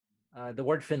The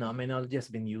word phenomenology has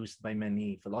been used by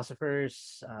many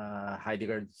philosophers.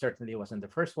 Heidegger certainly wasn't the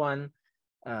first one.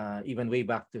 Even way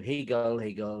back to Hegel.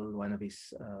 Hegel, one of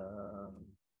his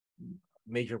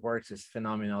major works is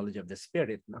Phenomenology of the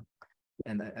Spirit. No?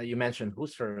 And you mentioned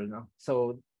Husserl. No?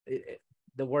 So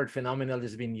the word phenomenal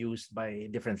has been used by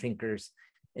different thinkers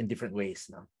in different ways.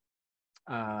 No?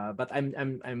 But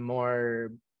I'm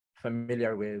more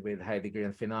familiar with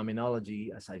Heideggerian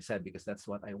phenomenology, as I said, because that's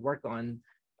what I worked on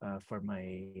for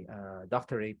my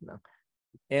doctorate. No?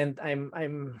 And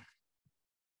I'm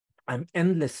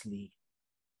infinitely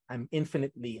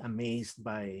amazed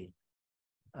by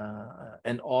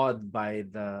and awed by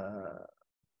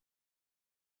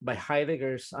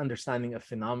Heidegger's understanding of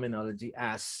phenomenology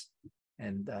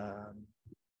and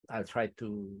I'll try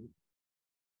to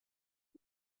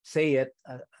say it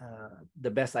the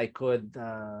best I could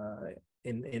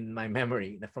in my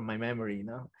memory, from my memory. You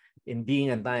know, in Being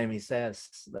and Time, he says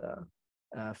the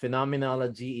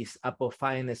phenomenology is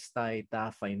apophynestai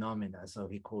ta phenomena. So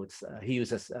he quotes, he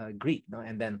uses Greek, no?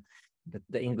 And then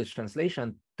the English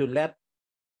translation, to let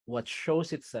what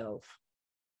shows itself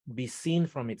be seen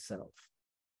from itself,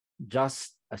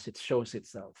 just as it shows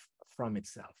itself from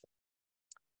itself.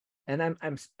 And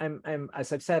I'm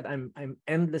as I've said, I'm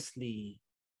endlessly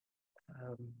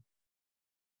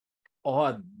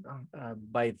awed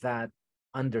by that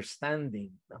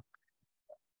understanding.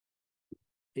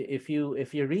 If you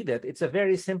read it, it's a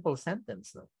very simple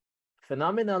sentence. No?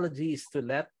 Phenomenology is to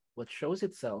let what shows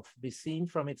itself be seen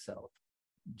from itself,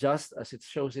 just as it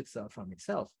shows itself from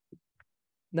itself.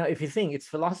 Now, if you think it's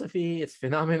philosophy, it's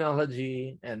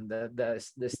phenomenology, and the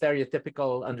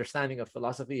stereotypical understanding of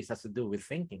philosophy has to do with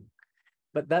thinking.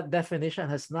 But that definition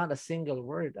has not a single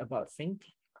word about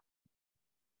thinking.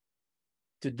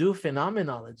 To do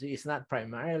phenomenology is not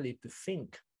primarily to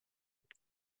think.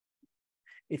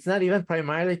 It's not even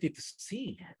primarily to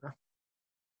see.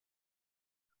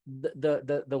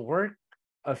 The work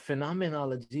of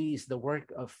phenomenology is the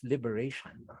work of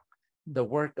liberation, the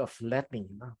work of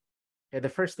letting. The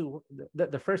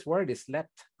first word is let.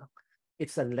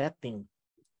 It's a letting.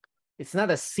 It's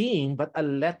not a seeing, but a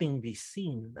letting be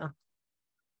seen.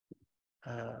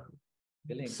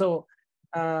 So,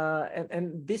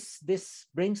 and this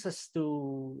brings us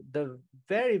to the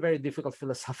very, very difficult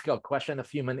philosophical question of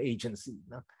human agency.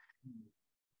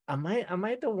 Am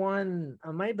I the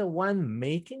one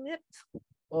making it,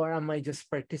 or am I just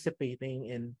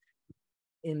participating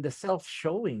in the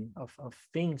self-showing of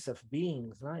things, of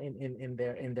beings, in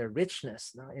their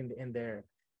richness, in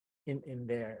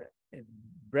their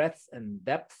breadth and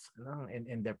depth,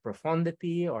 in their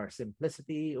profundity or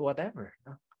simplicity, whatever.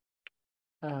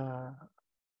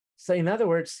 So in other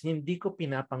words, hindi ko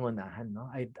pinapangunahan.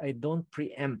 I don't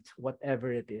preempt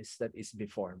whatever it is that is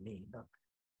before me.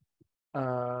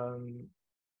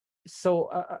 So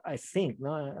I think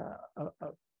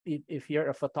if you're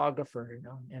a photographer,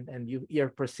 and you're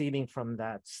proceeding from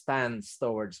that stance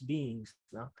towards beings,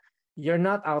 you're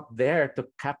not out there to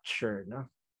capture.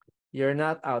 You're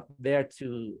not out there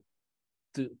to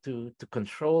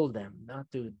control them,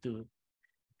 to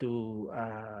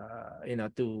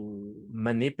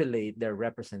manipulate their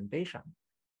representation,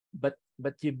 but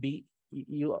you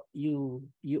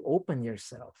open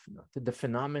yourself to the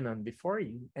phenomenon before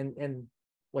you, and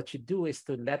what you do is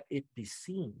to let it be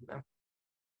seen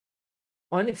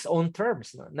on its own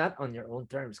terms, not on your own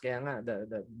terms. Kaya nga,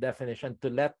 the definition, to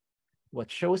let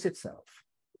what shows itself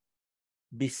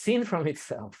be seen from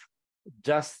itself,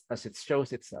 just as it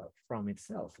shows itself from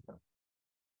itself.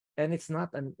 And it's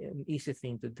not an easy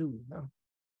thing to do.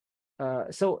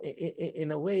 So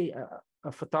in a way,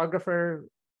 a photographer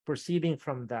proceeding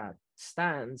from that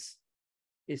stance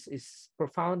is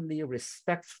profoundly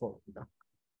respectful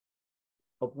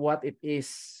of what it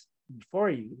is before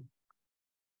you,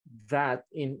 that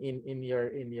in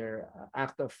your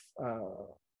act of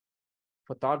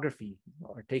photography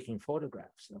or taking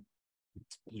photographs,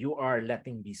 you are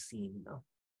letting be seen.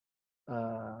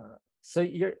 So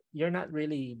you're not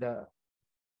really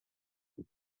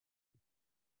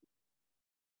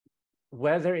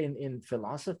whether in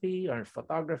philosophy or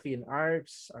photography, in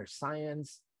arts or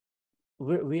science,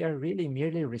 we are really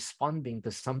merely responding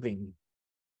to something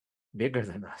bigger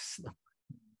than us.